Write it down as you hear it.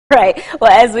Right. Well,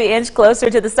 as we inch closer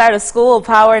to the start of school,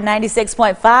 Power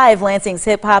 96.5, Lansing's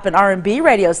hip hop and R&B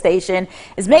radio station,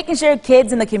 is making sure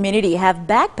kids in the community have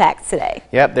backpacks today.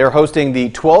 Yep, they're hosting the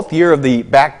 12th year of the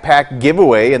backpack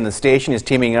giveaway, and the station is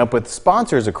teaming up with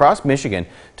sponsors across Michigan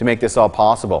to make this all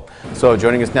possible. So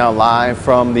joining us now live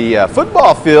from the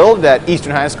football field at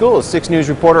Eastern High School is 6 News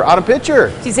reporter Autumn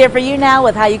Pitcher. She's here for you now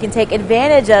with how you can take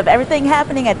advantage of everything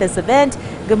happening at this event.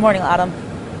 Good morning, Autumn.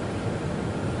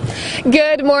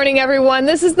 Good morning, everyone.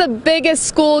 This is the biggest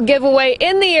school giveaway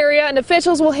in the area, and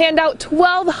officials will hand out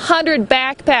 1,200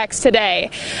 backpacks today.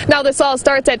 Now, this all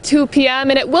starts at 2 p.m.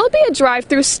 and it will be a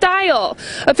drive-through style.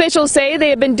 Officials say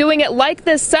they have been doing it like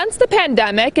this since the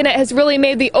pandemic, and it has really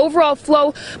made the overall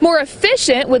flow more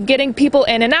efficient with getting people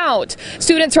in and out.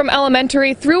 Students from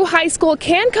elementary through high school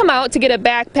can come out to get a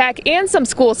backpack and some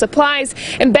school supplies,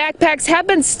 and backpacks have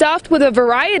been stuffed with a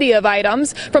variety of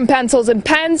items, from pencils and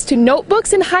pens to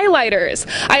notebooks and highlighters.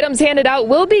 Items handed out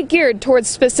will be geared towards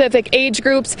specific age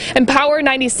groups, and Power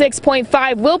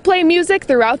 96.5 will play music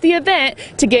throughout the event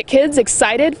to get kids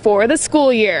excited for the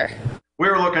school year. We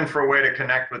were looking for a way to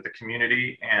connect with the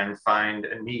community and find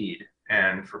a need.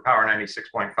 And for Power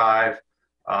 96.5,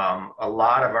 a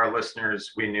lot of our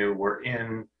listeners we knew were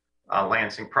in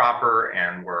Lansing proper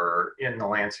and were in the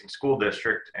Lansing School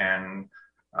District. And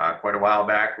quite a while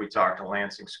back, we talked to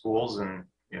Lansing schools, and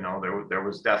there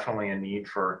was definitely a need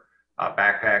for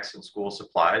backpacks and school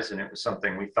supplies, and it was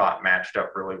something we thought matched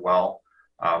up really well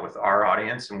with our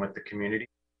audience and with the community.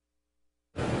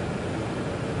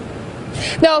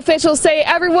 Now, officials say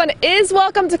everyone is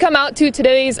welcome to come out to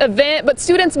today's event, but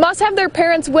students must have their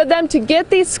parents with them to get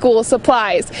these school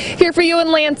supplies. Here for you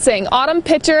in Lansing, Autumn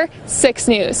Pitcher, 6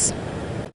 News.